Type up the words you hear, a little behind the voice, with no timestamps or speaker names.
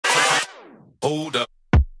Hold up.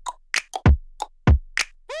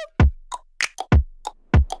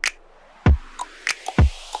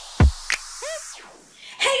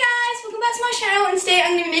 Channel, and today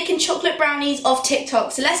I'm going to be making chocolate brownies off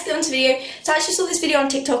TikTok. So let's get on to the video. So I actually saw this video on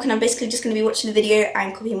TikTok and I'm basically just going to be watching the video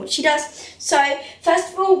and copying what she does. So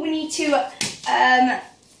first of all we need to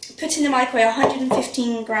put in the microwave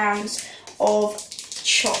 115 grams of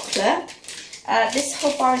chocolate. This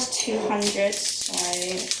whole bar is 200, so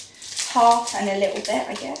half and a little bit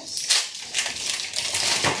I guess.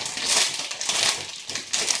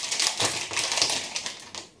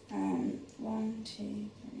 One, two,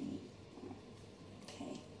 three.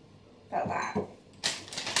 Okay, about that.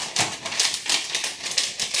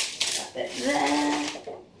 That bit there.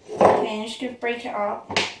 Okay, I'm just going to break it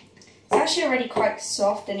up. It's actually already quite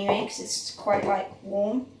soft anyway because it's quite like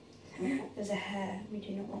warm. There's a hair. We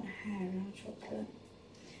do not want a hair in our chocolate.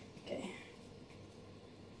 Okay.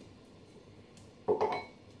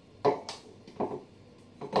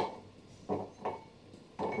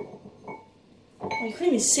 Oh, you can't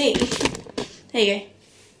even see. There you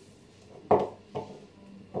go.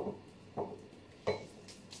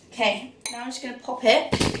 Okay, now I'm just going to pop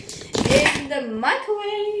it in the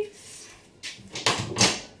microwave.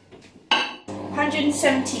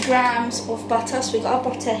 170 grams of butter, so we got our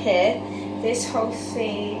butter here. This whole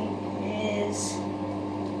thing is,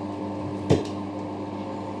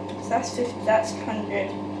 so that's 50, that's 100,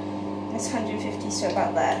 that's 150, so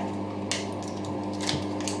about there.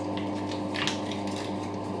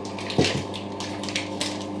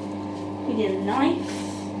 We need a knife.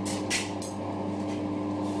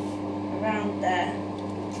 Around there,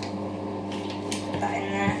 put that in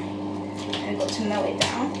there, and we've got to melt it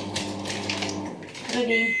down.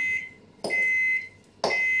 Ready.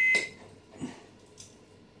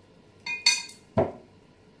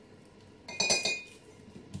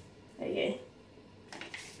 There you go.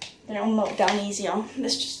 Then it'll melt down easier.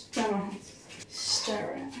 Let's just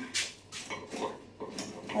stir it.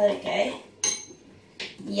 Okay.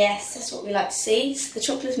 Yes, that's what we like to see. So the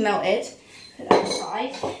chocolate's melted. Put that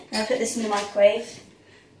aside. Now put this in the microwave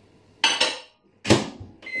for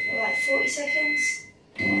like 40 seconds.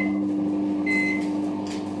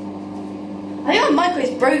 I think my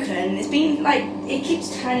microwave's broken. It's been like, it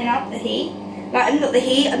keeps turning up the heat. Like, not the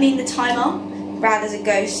heat, I mean the timer. Rather, there's a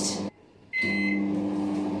ghost.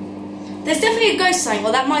 There's definitely a ghost sign.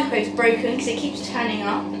 Well, that microwave's broken because it keeps turning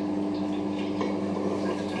up.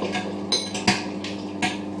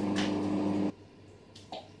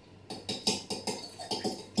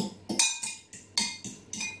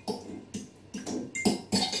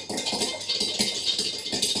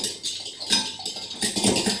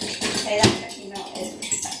 Okay, that's actually melted.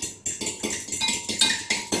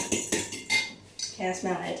 Okay, that's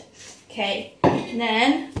melted. Okay, and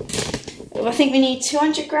then I think we need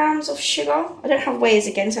 200 grams of sugar. I don't have weighers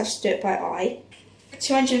again, so I have to do it by eye.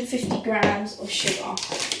 250 grams of sugar.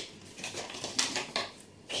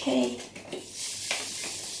 Okay.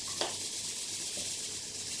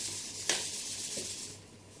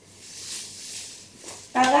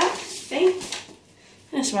 About that, I think.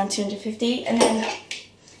 That's around 250, and then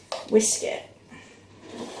whisk it.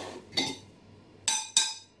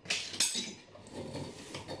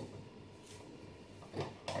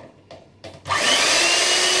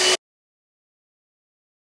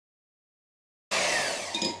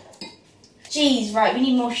 Jeez, right, we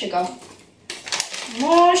need more sugar.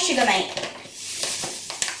 More sugar, mate.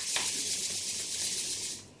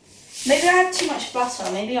 Maybe I had too much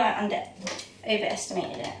butter. Maybe I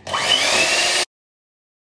overestimated it.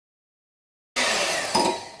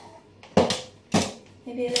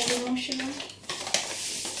 Maybe a little bit more sugar.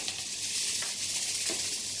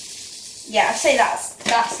 Yeah, I'd say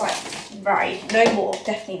that's like right. No more,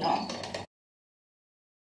 definitely not.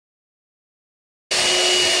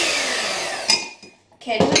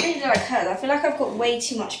 Okay, it doesn't really look like hers. I feel like I've got way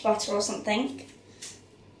too much butter or something.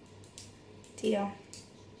 Dear.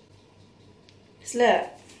 Just look.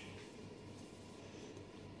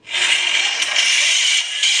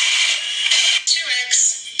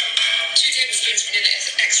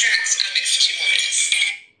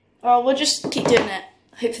 Oh, we'll just keep doing it.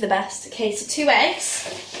 Hope for the best. Okay, so 2 eggs.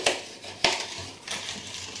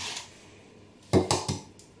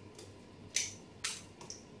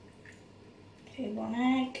 Okay, 1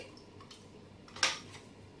 egg.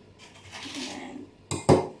 And then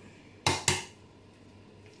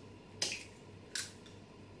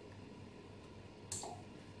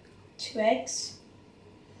 2 eggs.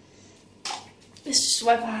 Let's just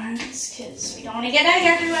wipe our hands because we don't want to get egg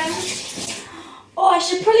everywhere. Oh, I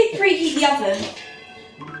should probably preheat the oven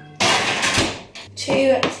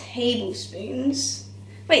 2 tablespoons.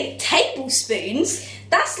 Wait, tablespoons?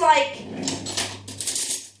 That's like...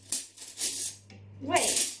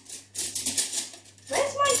 Wait.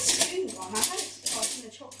 Where's my spoon gone? I had it in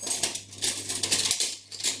the chocolate.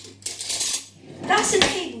 That's a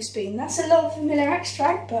tablespoon. That's a lot of vanilla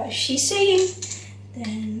extract, but if she's saying,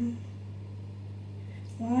 then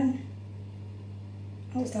 1.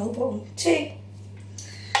 Oh, it's the whole bottle. 2.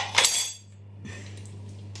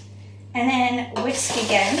 And then whisk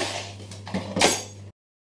again.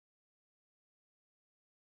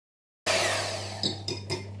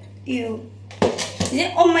 Ew. Is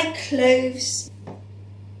it on my clothes?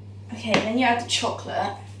 Okay, then you add the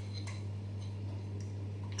chocolate.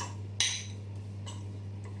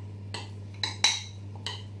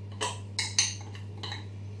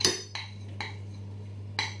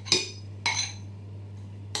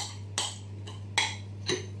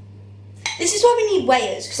 This is why we need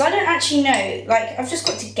weighers, because I don't actually know. Like, I've just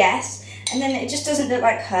got to guess, and then it just doesn't look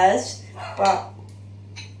like hers, but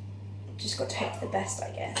just got to hope for the best, I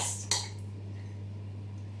guess.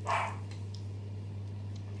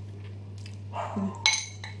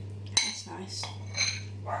 That's nice.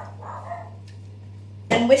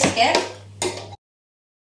 Then whisk it.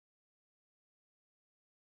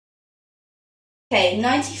 Okay,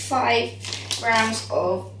 95 grams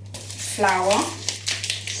of flour.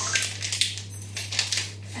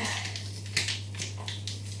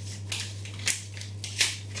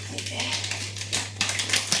 Okay,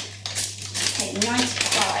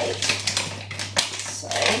 95. So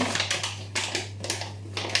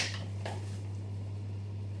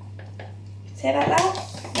say about that?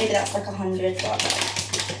 Maybe that's like 100, but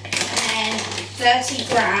and then 30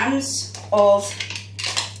 grams of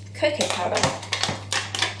cocoa powder.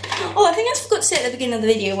 Oh, I think I forgot to say at the beginning of the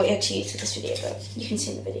video what you actually use for this video, but you can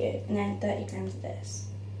see in the video. And then 30 grams of this.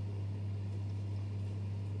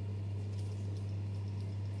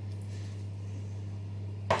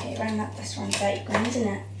 Okay, that's around 30 grams, isn't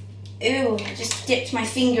it? Ooh, I just dipped my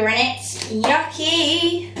finger in it.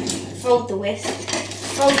 Yucky! Fold the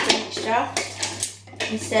mixture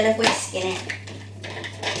instead of whisking it.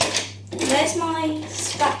 Where's my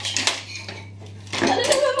spatula? I don't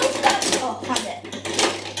know where my spatula. Oh, found it.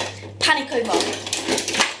 Panic over.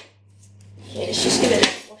 Okay, let's just give it a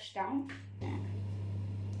little wash down. I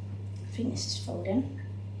think this is folding.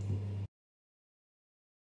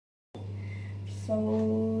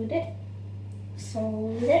 Fold it.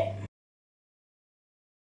 Fold it.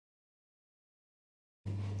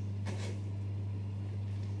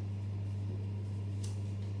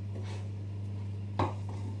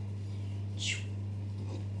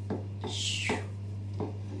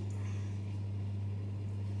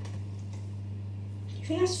 I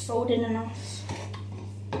think that's folded enough.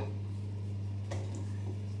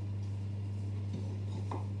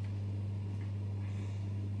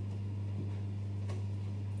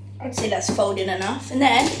 I'd say that's folded enough. And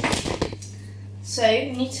then, so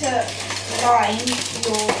you need to line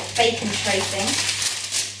your bacon tray thing.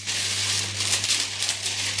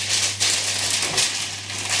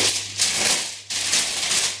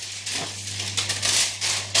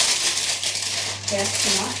 Okay, that's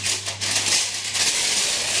too much.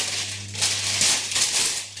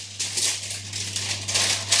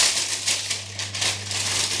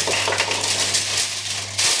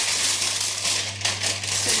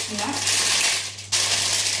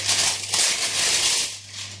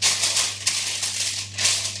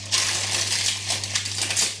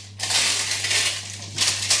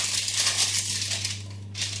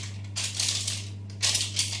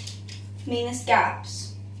 Meanest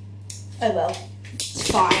gaps. Oh well, it's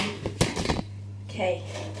fine. Okay,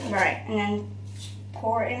 right, and then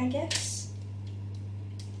pour it in, I guess.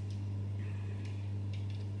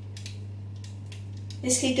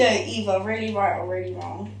 This could go either really right or really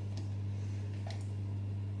wrong.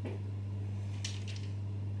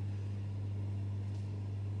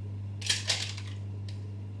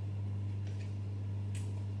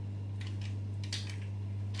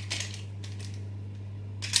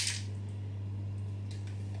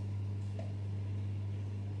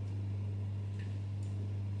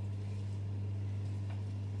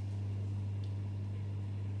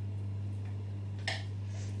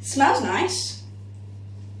 Smells nice.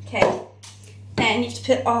 Okay, then you have to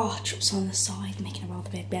put, oh, drops on the side, making a rather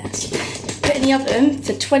big mess. Put it in the oven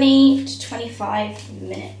for 20 to 25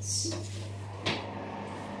 minutes.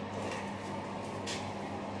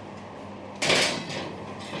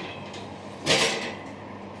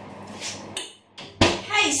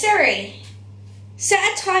 Hey Siri,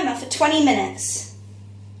 set a timer for 20 minutes.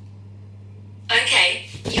 Okay,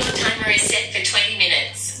 your timer is set for 20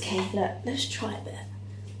 minutes. Okay, Look, let's try a bit.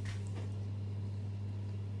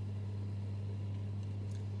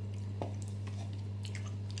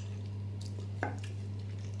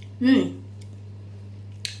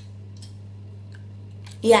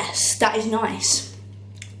 Yes, that is nice.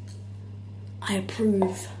 I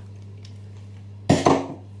approve.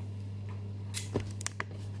 I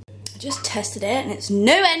just tested it and it's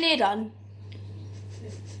nowhere near done.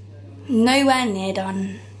 Nowhere near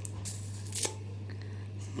done.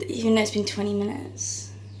 Even though it's been 20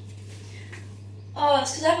 minutes. Oh,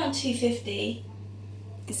 it's because I'm on 250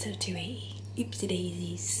 instead of 280. Oopsie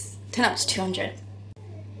daisies. Turn up to 200.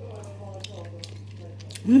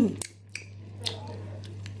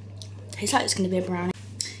 Tastes like it's gonna be a brownie.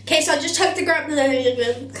 Okay, so I just checked the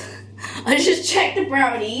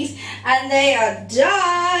brownies and they are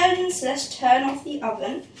done. So let's turn off the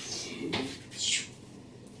oven.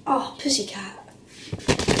 Oh, pussycat.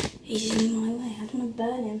 He's in my way. I don't want to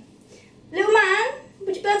burn him. Little man,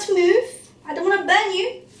 would you be able to move? I don't want to burn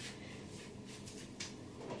you.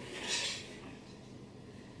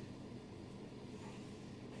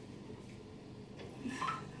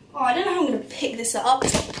 Oh, I don't know how I'm going to pick this up.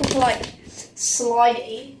 It's proper like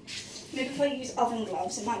slidey. Maybe if I use oven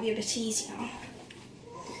gloves, it might be a bit easier.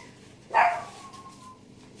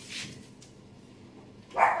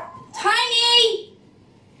 Tiny!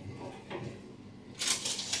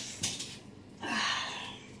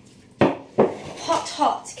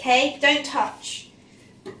 Hot, okay? Don't touch.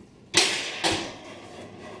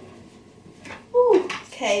 Ooh,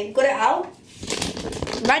 okay, we've got it out.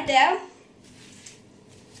 Right there.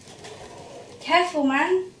 Careful,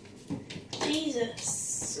 man.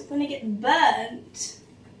 Jesus, I'm gonna get burnt.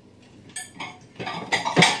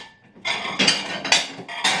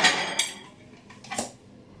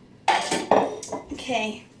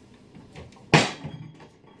 Okay.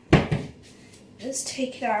 Let's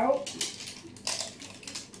take it out.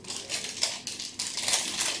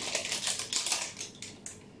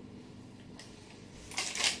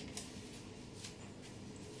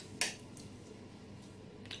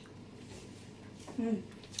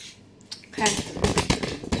 Okay.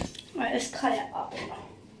 Right, let's cut it up.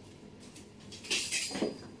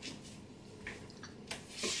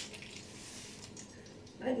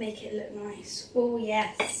 Let's make it look nice. Oh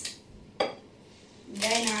yes.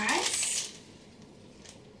 Very nice.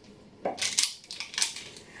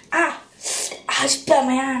 Ah! I just burnt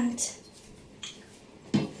my hand.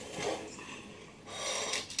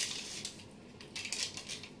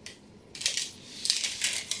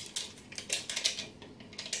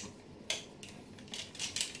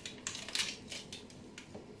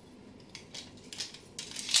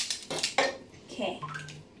 Okay.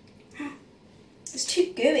 It's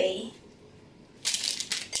too gooey.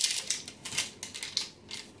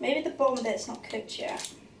 Maybe the bottom of it's not cooked yet.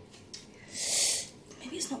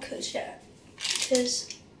 Maybe it's not cooked yet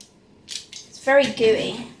because it's very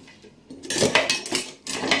gooey.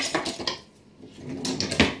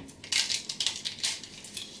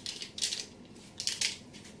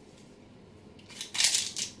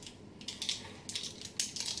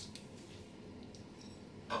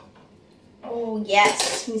 Oh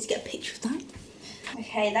yes, I need to get a picture of that.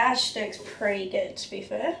 Okay, that actually looks pretty good to be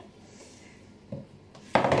fair.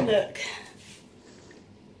 Look.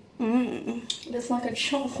 Looks like a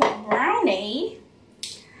chocolate brownie.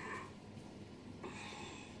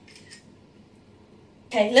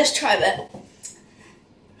 Okay, let's try a bit.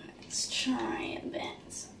 Let's try a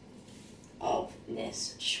bit of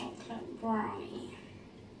this chocolate brownie.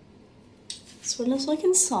 That's what it looks like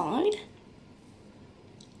inside.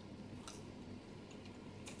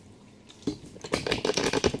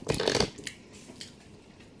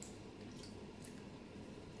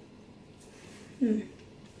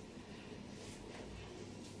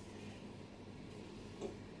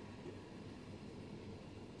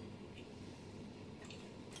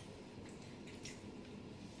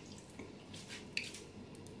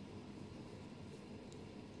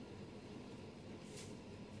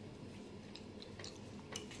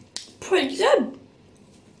 Pretty good.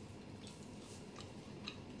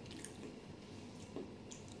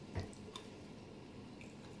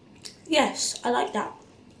 Yes, I like that.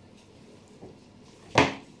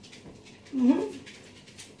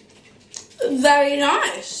 Very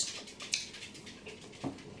nice.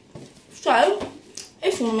 So,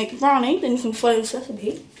 if you want to make a brownie, then you can follow this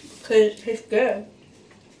recipe because it tastes good.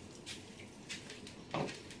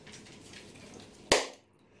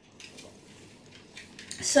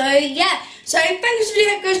 So yeah, so thank you for the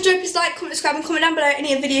video guys. Don't please like, comment, subscribe and comment down below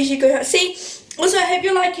any of the videos you go to see. Also, I hope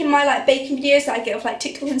you're liking my baking videos that I get off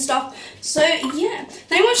TikTok and stuff. So yeah, thanks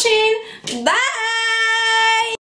for watching. Bye.